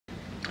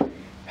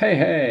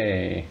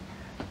Hey!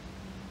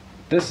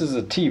 This is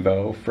a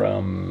TiVo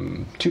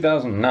from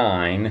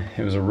 2009.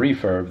 It was a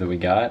refurb that we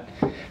got.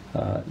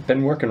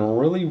 Been working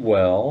really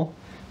well,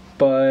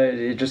 but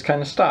it just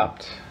kind of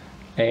stopped.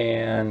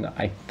 And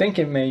I think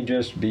it may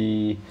just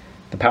be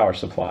the power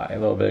supply. A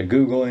little bit of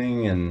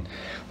Googling and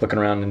looking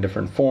around in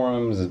different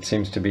forums, it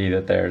seems to be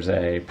that there's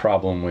a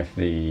problem with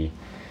the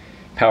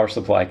power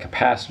supply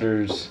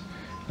capacitors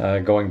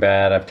going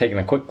bad. I've taken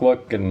a quick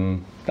look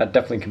and that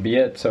definitely could be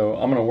it. So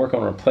I'm going to work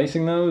on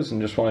replacing those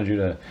and just wanted you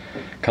to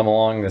come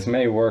along. This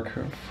may work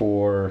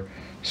for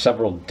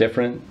several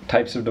different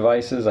types of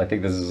devices. I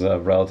think this is a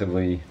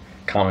relatively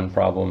common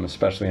problem,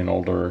 especially in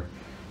older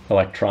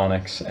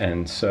electronics.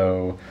 And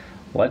so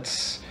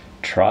let's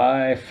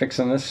try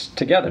fixing this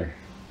together.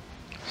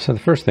 So the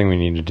first thing we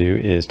need to do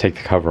is take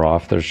the cover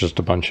off. There's just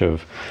a bunch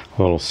of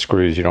little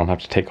screws. You don't have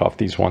to take off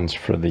these ones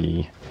for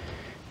the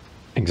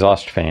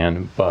exhaust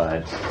fan,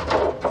 but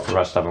the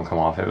rest of them come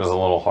off. It was a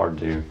little hard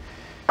to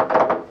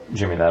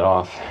jimmy that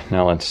off.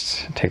 Now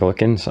let's take a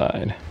look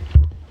inside.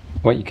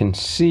 What you can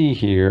see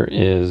here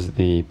is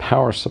the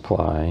power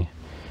supply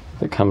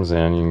that comes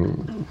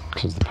in,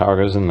 because the power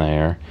goes in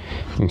there.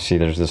 You can see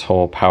there's this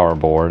whole power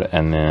board,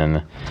 and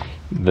then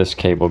this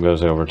cable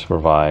goes over to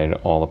provide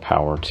all the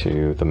power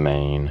to the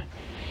main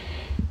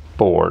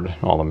board,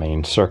 all the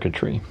main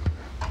circuitry.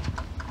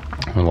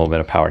 A little bit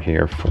of power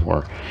here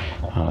for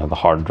the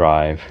hard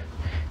drive.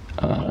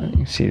 You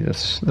can see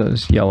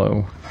those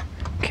yellow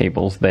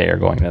cables there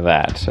going to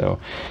that. So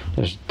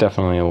there's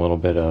definitely a little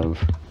bit of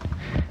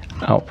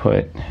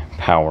output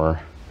power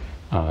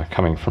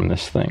coming from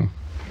this thing.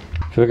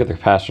 If you look at the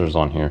capacitors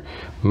on here,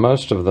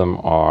 most of them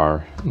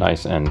are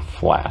nice and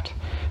flat,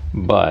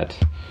 but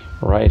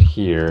right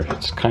here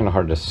it's kind of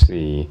hard to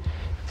see,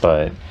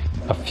 but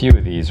a few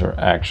of these are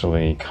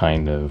actually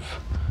kind of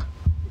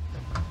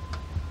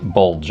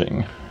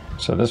bulging.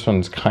 So this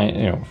one's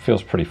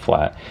feels pretty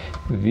flat.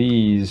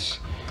 These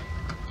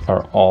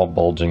are all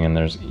bulging, and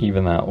there's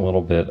even that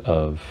little bit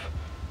of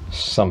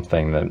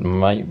something that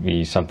might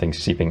be something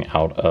seeping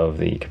out of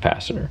the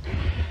capacitor.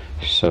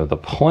 So the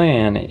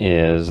plan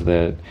is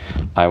that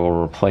I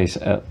will replace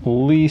at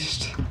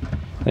least,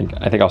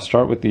 I think I'll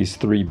start with these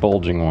 3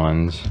 bulging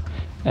ones,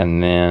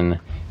 and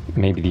then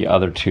maybe the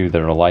other 2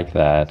 that are like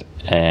that.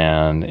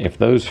 And if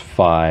those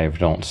 5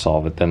 don't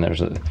solve it, then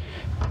there's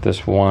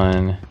this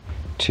 1,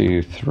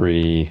 2,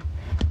 3,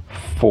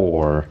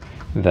 4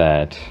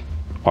 that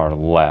are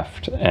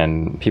left.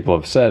 And people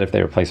have said if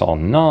they replace all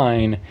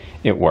 9,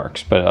 it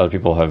works, but other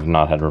people have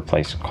not had to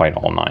replace quite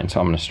all 9. So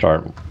I'm going to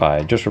start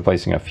by just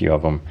replacing a few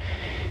of them,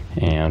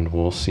 and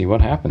we'll see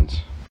what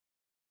happens.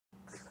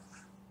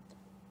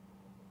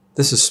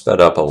 This is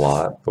sped up a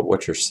lot, but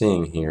what you're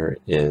seeing here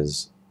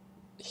is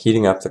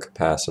heating up the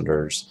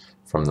capacitors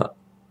from the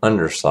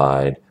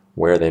underside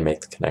where they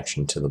make the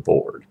connection to the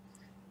board.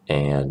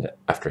 And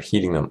after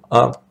heating them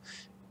up,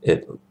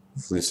 it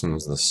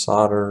loosens the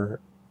solder,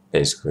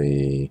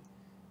 basically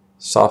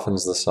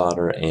softens the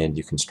solder, and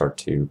you can start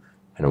to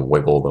kind of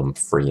wiggle them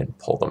free and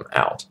pull them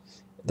out.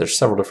 There's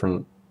several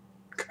different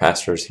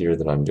capacitors here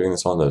that I'm doing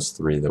this on, those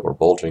 3 that were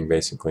bulging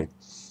basically.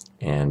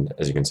 And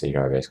as you can see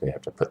here, I basically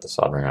have to put the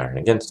soldering iron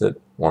against it,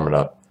 warm it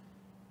up,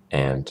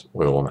 and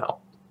wiggle them out.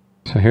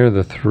 So here are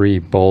the 3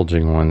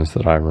 bulging ones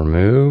that I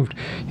removed.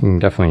 You can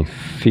definitely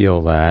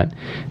feel that.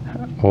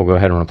 We'll go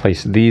ahead and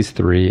replace these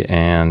 3,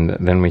 and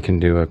then we can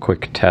do a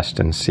quick test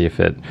and see if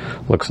it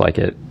looks like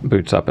it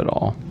boots up at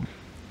all.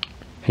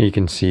 Here you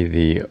can see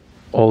the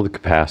old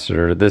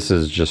capacitor. This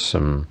is just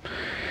some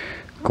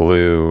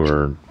glue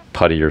or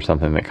putty or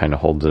something that kind of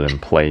holds it in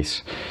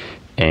place.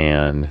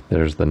 And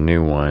there's the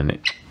new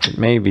one. It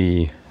may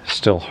be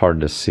still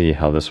hard to see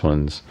how this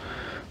one's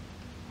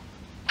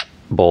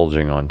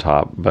bulging on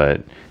top, but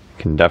you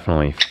can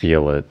definitely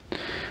feel it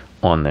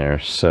on there.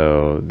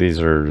 So these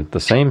are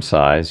the same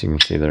size. You can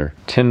see they're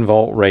 10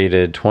 volt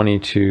rated,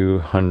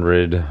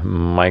 2200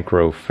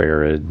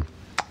 microfarad,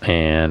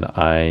 and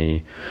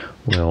I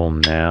will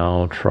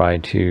now try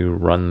to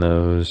run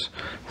those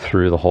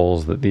through the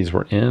holes that these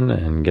were in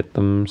and get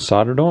them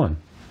soldered on.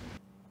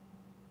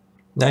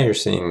 Now you're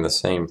seeing the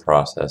same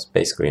process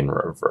basically in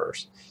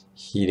reverse,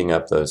 heating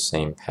up those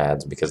same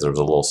pads because there was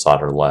a little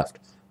solder left,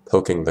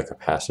 poking the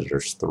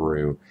capacitors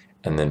through,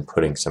 and then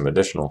putting some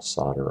additional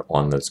solder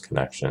on those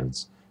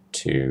connections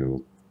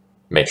to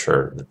make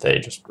sure that they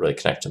just really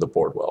connect to the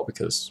board well,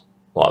 because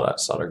a lot of that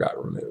solder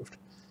got removed.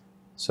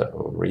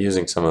 So we're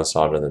using some of the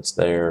solder that's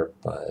there,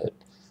 but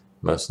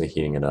mostly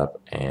heating it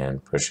up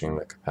and pushing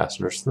the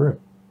capacitors through,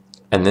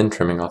 and then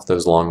trimming off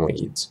those long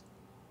leads.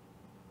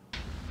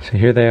 So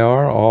here they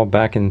are, all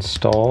back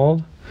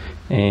installed,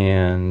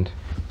 and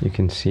you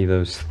can see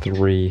those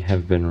 3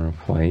 have been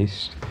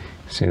replaced.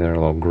 See, there are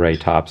little gray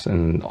tops,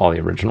 and all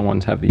the original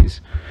ones have these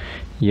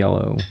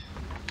yellow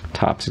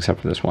tops,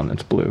 except for this one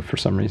that's blue for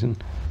some reason.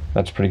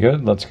 That's pretty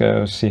good. Let's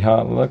go see how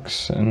it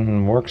looks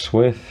and works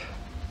with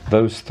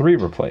those 3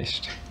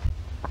 replaced.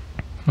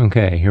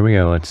 Okay, here we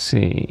go. Let's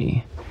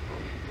see.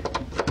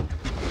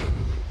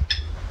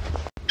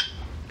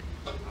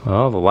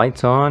 Well, the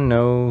light's on,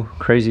 no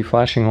crazy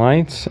flashing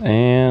lights,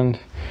 and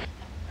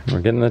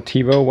we're getting the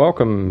TiVo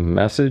welcome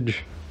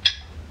message.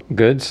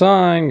 Good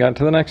sign, got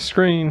to the next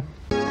screen.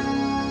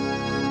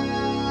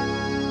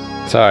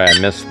 Sorry I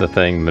missed the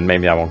thing, but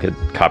maybe I won't get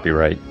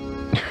copyright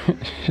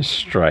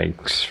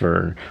strikes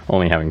for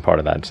only having part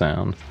of that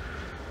sound.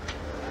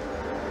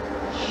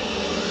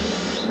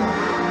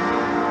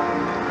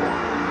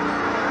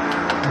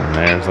 And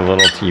there's a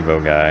little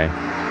TiVo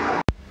guy.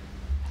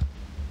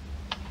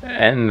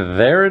 And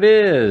there it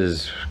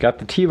is. Got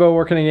the TiVo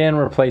working again,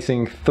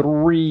 replacing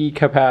 3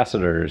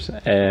 capacitors.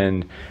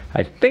 And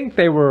I think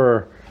they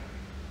were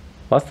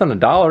less than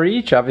 $1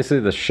 each. Obviously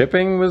the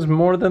shipping was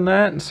more than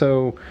that.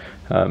 So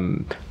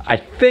I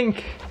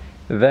think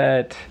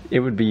that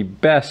it would be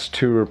best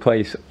to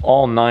replace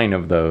all 9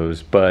 of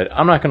those, but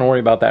I'm not going to worry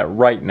about that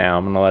right now.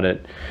 I'm going to let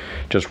it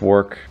just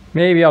work.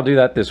 Maybe I'll do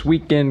that this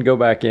weekend, go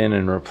back in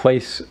and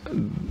replace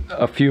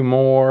a few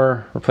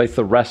more, replace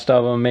the rest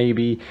of them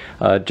maybe,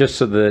 just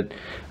so that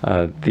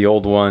the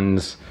old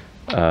ones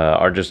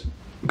are just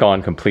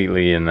gone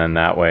completely, and then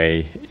that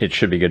way it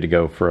should be good to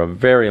go for a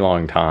very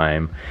long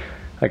time.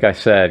 Like I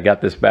said,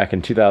 got this back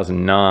in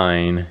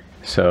 2009.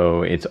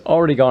 So it's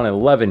already gone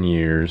 11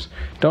 years.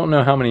 Don't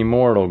know how many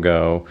more it'll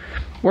go.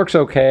 Works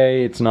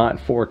okay. It's not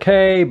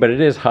 4K, but it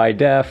is high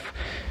def.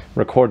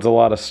 Records a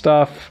lot of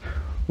stuff.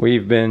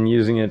 We've been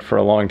using it for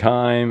a long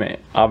time,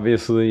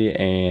 obviously,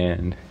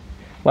 and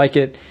like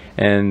it.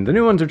 And the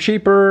new ones are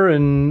cheaper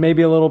and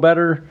maybe a little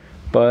better,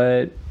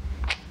 but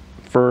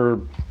for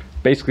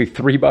basically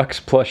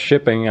 $3 plus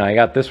shipping, I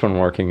got this one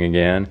working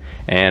again.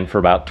 And for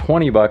about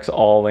 $20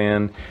 all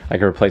in, I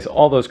can replace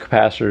all those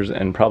capacitors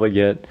and probably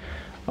get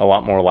a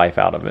lot more life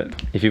out of it.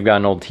 If you've got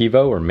an old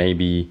TiVo or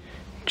maybe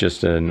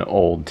just an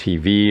old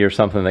TV or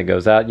something that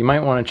goes out, you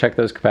might want to check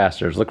those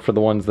capacitors. Look for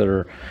the ones that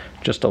are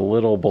just a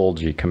little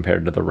bulgy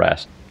compared to the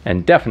rest,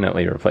 and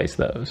definitely replace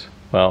those.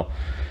 Well,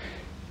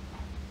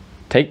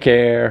 take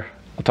care.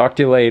 I'll talk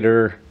to you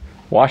later.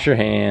 Wash your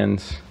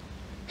hands,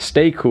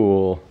 stay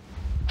cool,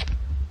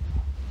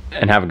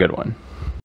 and have a good one.